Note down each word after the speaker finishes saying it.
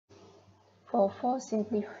For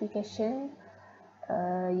simplification,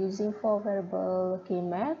 using for variable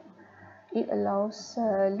K-map, it allows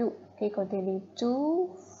loop containing 2,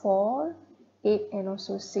 4, 8 and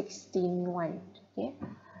also 16 1. Okay,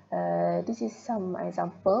 this is some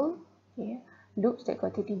example. Okay, loops that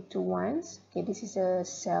containing 2 ones. Okay, this is a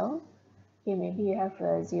cell. Okay, maybe you have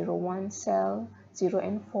a 0 1 cell, 0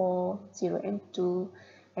 and 4, 0 and 2,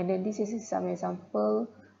 and then this is some example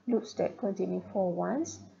loops that containing 4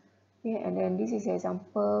 ones. Okay, and then this is an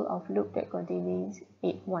example of loop that containing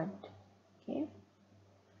 8 1. Okay.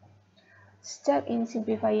 Step in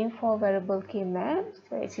simplifying for variable K-map.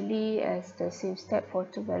 So actually, as the same step for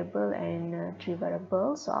 2 variable and 3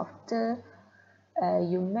 variables. So after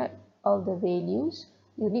you map all the values,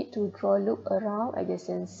 you need to draw loop around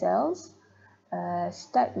adjacent cells.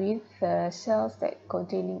 Start with cells that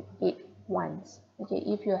containing 8 ones. Okay,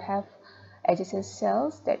 if you have adjacent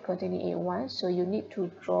cells that containing 8 ones, so you need to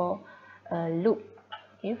draw a loop,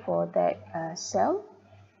 okay, for that cell.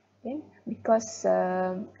 Okay, because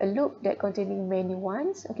a loop that containing many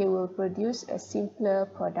ones, okay, will produce a simpler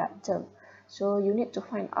product term. So you need to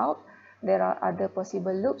find out there are other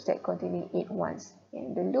possible loops that containing 8 ones.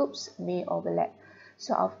 Okay, the loops may overlap.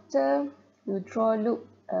 So after you draw a loop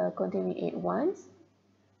containing 8 ones,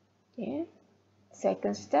 okay,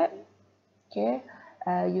 second step, okay,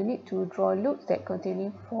 you need to draw loops that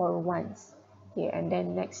containing 4 ones. Okay, and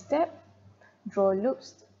then next step, draw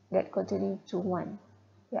loops that containing 2 1.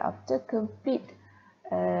 Okay, after complete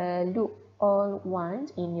loop all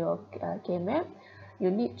ones in your K-map, you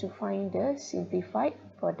need to find the simplified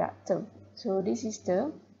product term. So this is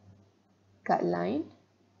the guideline.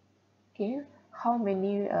 Okay, how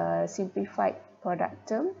many simplified product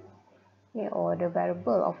term, okay, or the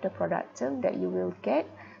variable of the product term that you will get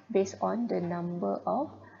based on the number of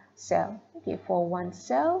cell. Okay, for one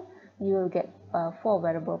cell you will get 4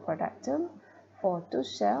 variable product term. For 2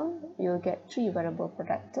 cell you will get 3 variable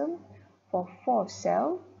product term. For 4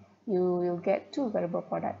 cell you will get 2 variable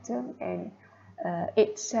product term, and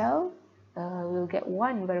 8 cell will get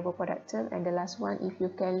 1 variable product term, and the last one, if you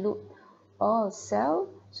can loop all cell,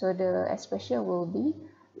 so the expression will be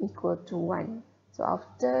equal to 1. So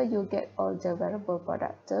after you get all the variable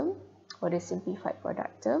product term or the simplified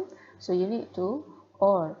product term, so you need to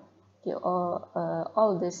OR, okay,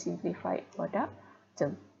 all the simplified product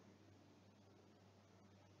term.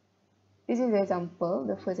 This is the example,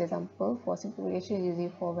 the first example for simplification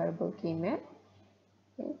using for variable K-map.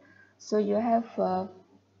 Okay. So you have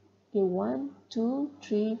 1, 2,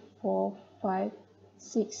 3, 4, 5,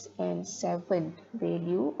 6 and 7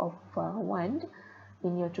 value of 1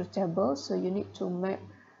 in your truth table. So you need to map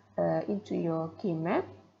into your K-map.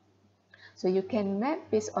 So you can map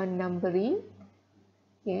based on numbering,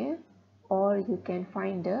 okay, or you can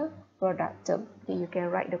find the product term. Okay, you can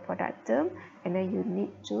write the product term, and then you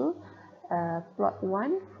need to plot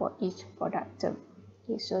 1 for each product term.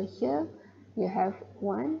 Okay, so here you have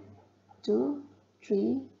 1, 2,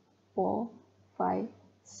 3, 4, 5,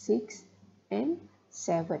 6 and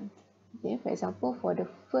 7. Okay, for example, for the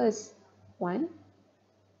first one,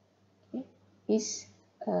 okay, is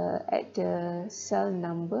at the cell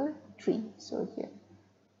number 3. So here,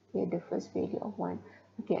 okay, the first value of 1.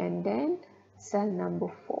 Okay, and then cell number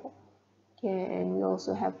 4. Okay, and we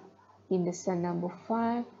also have in the cell number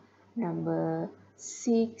 5, number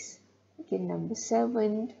 6, okay, number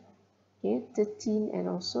 7, okay, 13 and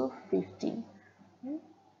also 15. Okay.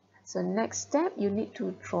 So next step, you need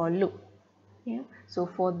to draw a loop. Yeah. So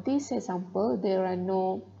for this example, there are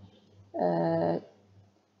no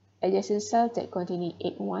adjacent cells that containing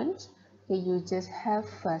 8 ones. Okay, you just have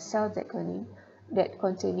cells that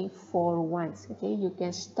containing 4 ones. Okay, you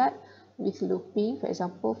can start with looping. For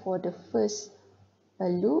example, for the first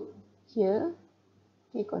loop here,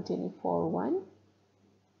 okay, containing 4 1.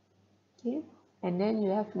 Okay, and then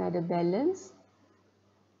you have another balance.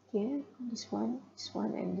 Okay, this one,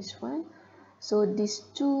 and this one. So these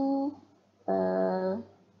two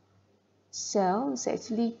cells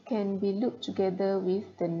actually can be looped together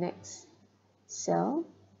with the next cell.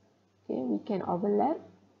 Okay, we can overlap,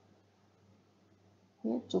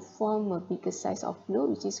 okay, to form a bigger size of loop,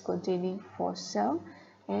 which is containing 4 cells,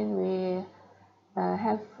 and we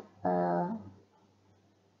have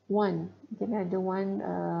another one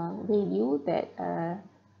value that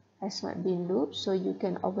has not been looped, so you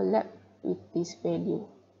can overlap with this value,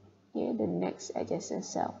 okay, the next adjacent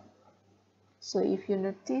cell. So if you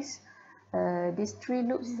notice, these 3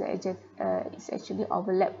 loops is actually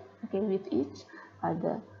overlap, okay, with each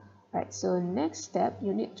other. Right, so next step,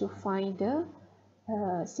 you need to find the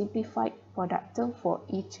simplified product term for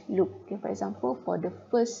each loop. Okay, for example, for the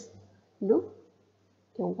first loop,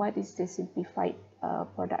 Okay, what is the simplified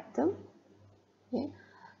product term? Okay.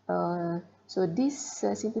 So this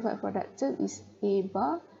simplified product term is A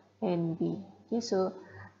bar and B. Okay, so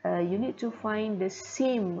you need to find the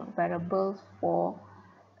same variable for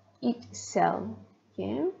each cell.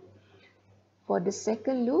 Okay, for the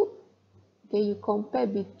second loop, okay, you compare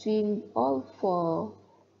between all four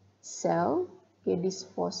cell. Okay, these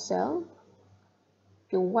four cell.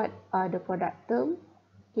 Okay, what are the product term?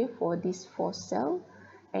 Okay, for this four cell,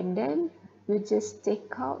 and then you just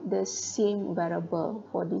take out the same variable.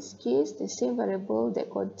 For this case, the same variable that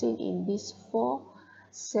contain in these four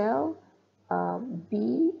cell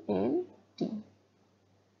B and D.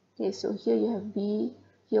 Okay, so here you have B,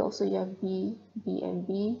 here also you have B, B and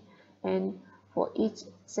B, and for each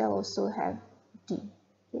cell also have D.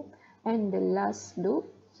 Okay, and the last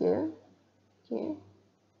loop here, okay,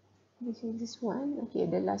 this is this one. Okay,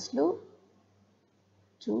 the last loop,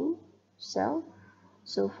 2 cell.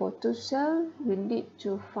 So for 2 cell, you need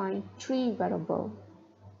to find 3 variable.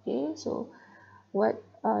 Okay, so what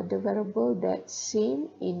are the variable that same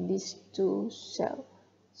in these 2 cell?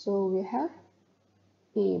 So we have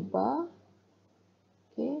A bar,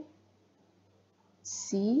 okay,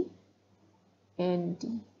 C and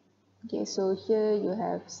D. Okay, so here you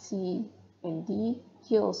have C and D.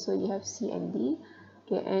 Here also you have C and D.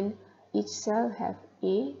 Okay, and each cell have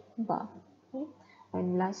A bar. Okay,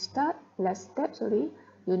 and last step,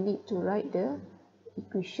 you need to write the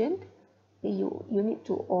equation. You need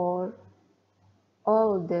to OR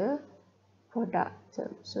all the product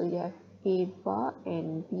terms. So you have A bar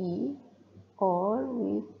and B, or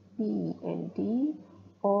with B and D,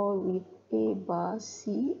 or with A bar,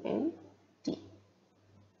 C and D.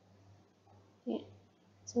 Okay,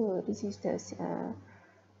 so this is the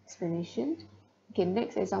explanation. Okay,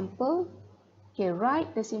 next example. Okay,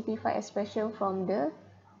 write the simplified expression from the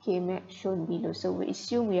K-map shown below. So we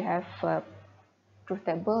assume we have a truth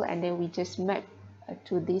table and then we just map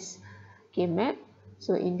to this K-map.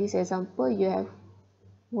 So in this example, you have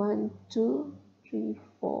 1, 2, 3,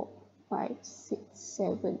 4, 5, 6,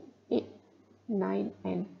 7, 8, 9,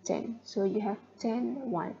 and 10. So you have 10,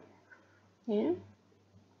 1. Yeah.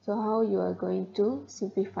 So how you are going to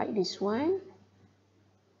simplify this one?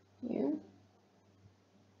 Yeah.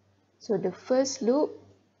 So the first loop,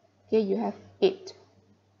 okay, you have 8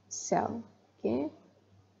 cell. Okay.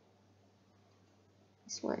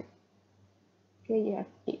 This one. Okay, you have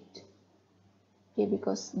 8. Okay,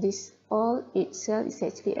 because this all 8 cell is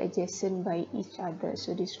actually adjacent by each other.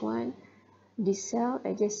 So this one, this cell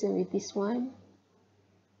adjacent with this one.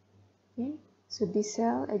 Okay, so this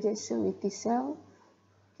cell adjacent with this cell.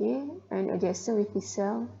 Okay, and adjacent with this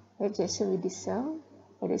cell, adjacent with this cell.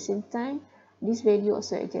 At the same time, this value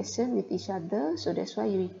also adjacent with each other. So that's why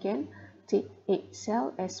we can take 8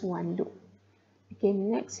 cell as one loop. Okay,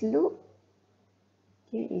 next loop,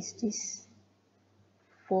 okay, is this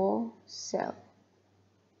 4 cell.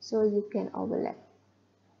 So you can overlap.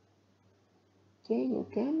 Okay, you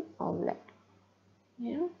can overlap.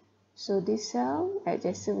 Yeah. So this cell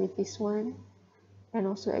adjacent with this one, and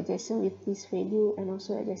also adjacent with this value, and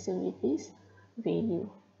also adjacent with this value.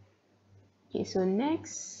 Okay, so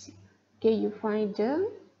next, okay, you find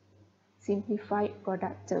the simplified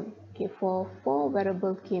product term. Okay, for 4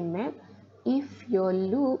 variable K-map, if your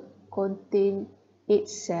loop contain 8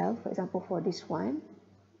 cells, for example for this one,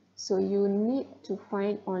 so you need to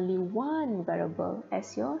find only one variable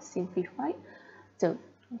as your simplified term.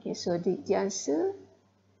 Okay, so the answer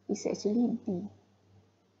is actually D.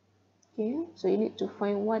 Okay, so you need to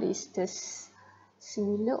find what is the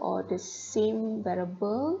similar or the same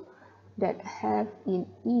variable that have in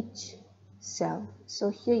each cell.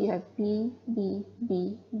 So here you have B, B,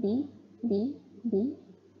 B, B, B, B,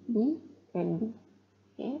 B, and B.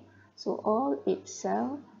 Okay, so all 8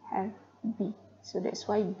 cells have B. So that's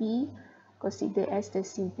why B considered as the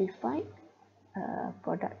simplified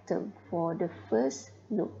product term for the first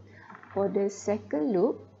loop. For the second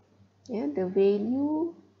loop, yeah, the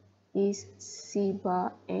value is C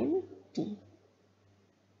bar and D.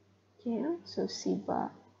 Okay, so C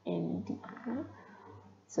bar and D.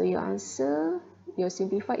 So your answer, your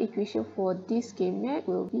simplified equation for this K-map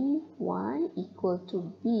will be Y equal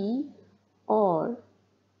to B or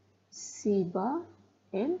C bar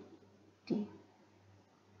and D.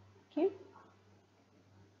 Okay.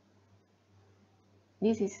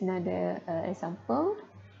 This is another example.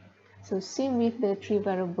 So same with the 3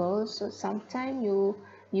 variables. So sometimes you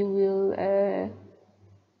will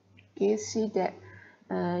okay, see that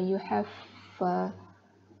you have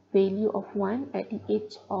value of 1 at the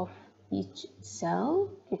edge of each cell.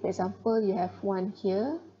 Okay, for example, you have 1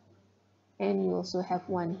 here and you also have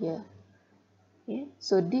 1 here. Okay,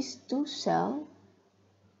 so these two cell,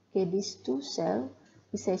 okay, these two cell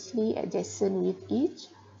is actually adjacent with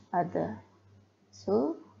each other.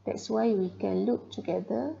 So that's why we can loop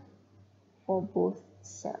together for both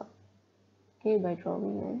cell. Okay, by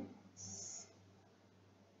drawing a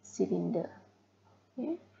cylinder.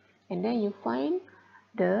 Okay, and then you find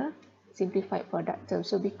the simplified product term.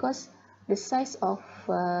 So because the size of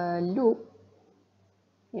loop,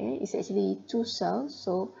 okay, is actually 2 cells,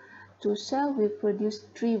 so 2 cells will produce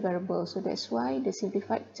 3 variables. So that's why the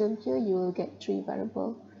simplified term here you will get 3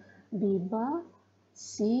 variables: B bar,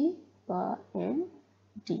 C bar, and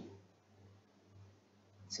D.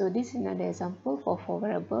 So this is another example for 4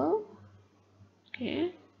 variable.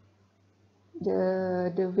 Okay,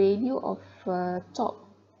 the value of top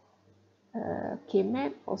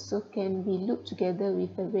K-map also can be looped together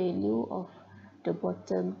with the value of the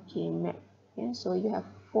bottom K-map. Okay, so you have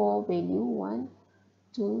 4 value, 1,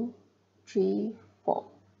 2, 3, 4.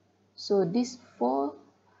 So this 4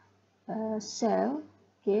 cell,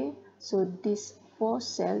 okay, so this 4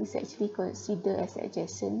 cell is actually considered as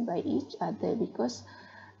adjacent by each other because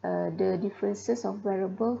the differences of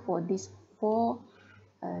variable for this 4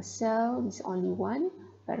 cell is only 1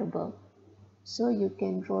 variable. So you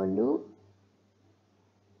can draw loop.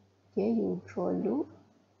 Okay, you draw loop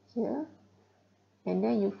here, and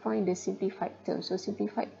then you find the simplified term. So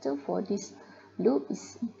simplified term for this loop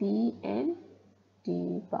is B and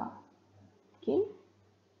D bar. Okay,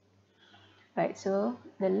 right, so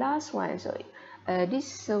the last one, so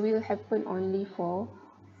this will happen only for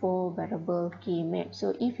 4 variable K-map.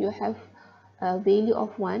 So if you have a value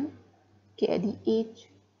of 1, okay, at the edge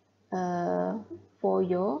for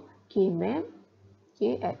your K-map,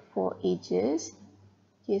 okay, at 4 edges,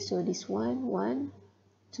 okay, so this 1, 1,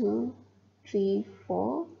 2, 3,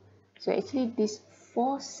 4. So actually this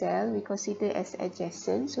 4 cell we consider as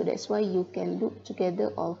adjacent, so that's why you can loop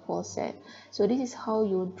together all 4 cells. So this is how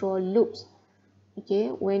you draw loops, okay,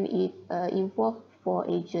 when it involves 4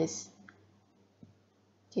 edges.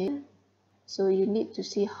 Okay, so you need to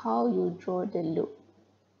see how you draw the loop.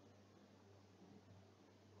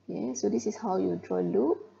 Okay, so this is how you draw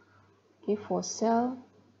loop, okay, for cell,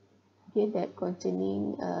 okay, that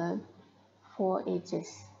containing 4 edges.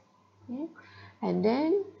 Okay, and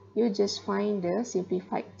then you just find the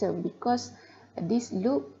simplified term because this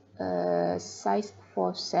loop size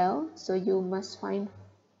 4 cell, so you must find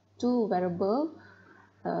 2 variable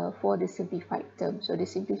for the simplified term. So the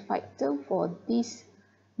simplified term for this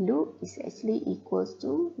loop is actually equals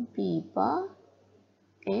to B bar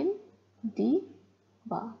and D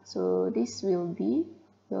bar. So this will be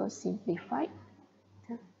your simplified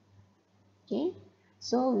term. Okay,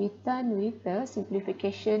 so we're done with the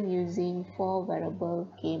simplification using 4 variable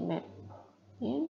K-map. Okay.